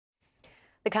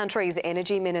The country's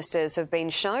energy ministers have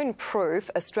been shown proof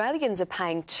Australians are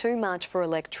paying too much for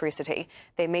electricity.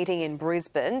 They're meeting in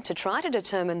Brisbane to try to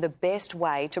determine the best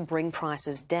way to bring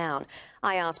prices down.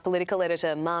 I asked political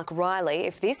editor Mark Riley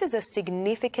if this is a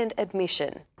significant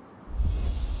admission.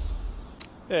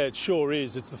 Yeah, it sure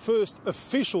is. It's the first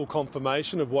official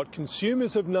confirmation of what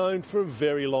consumers have known for a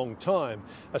very long time.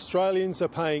 Australians are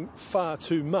paying far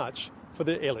too much for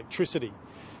their electricity.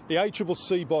 The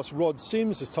ACCC boss Rod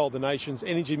Sims has told the nation's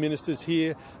energy ministers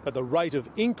here that the rate of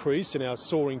increase in our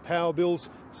soaring power bills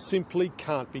simply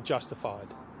can't be justified.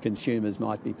 Consumers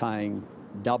might be paying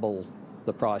double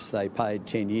the price they paid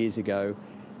 10 years ago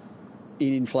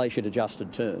in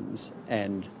inflation-adjusted terms,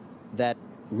 and that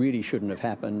really shouldn't have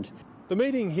happened. The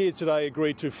meeting here today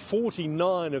agreed to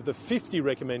 49 of the 50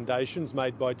 recommendations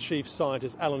made by Chief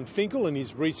Scientist Alan Finkel in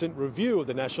his recent review of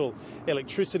the national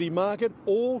electricity market,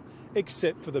 all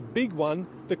except for the big one,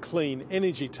 the clean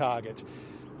energy target,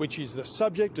 which is the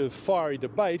subject of fiery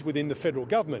debate within the federal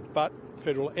government. But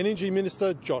Federal Energy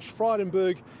Minister Josh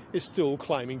Frydenberg is still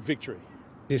claiming victory.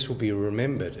 This will be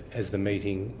remembered as the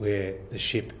meeting where the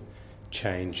ship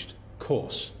changed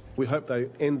course. We hope they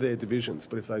end their divisions,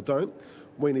 but if they don't,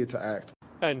 we need to act.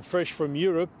 And fresh from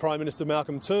Europe, Prime Minister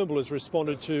Malcolm Turnbull has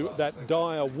responded to that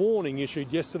dire warning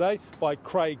issued yesterday by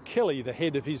Craig Kelly, the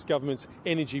head of his government's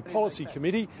Energy Policy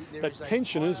Committee, that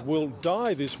pensioners will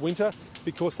die this winter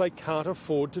because they can't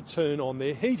afford to turn on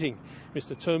their heating.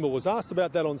 Mr Turnbull was asked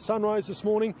about that on Sunrise this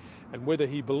morning and whether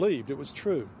he believed it was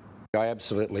true. I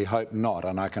absolutely hope not,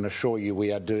 and I can assure you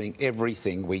we are doing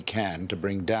everything we can to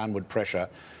bring downward pressure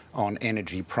on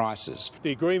energy prices.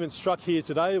 The agreement struck here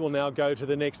today will now go to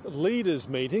the next leaders'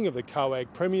 meeting of the COAG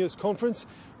Premiers' Conference,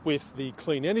 with the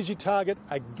clean energy target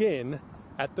again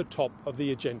at the top of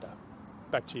the agenda.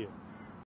 Back to you.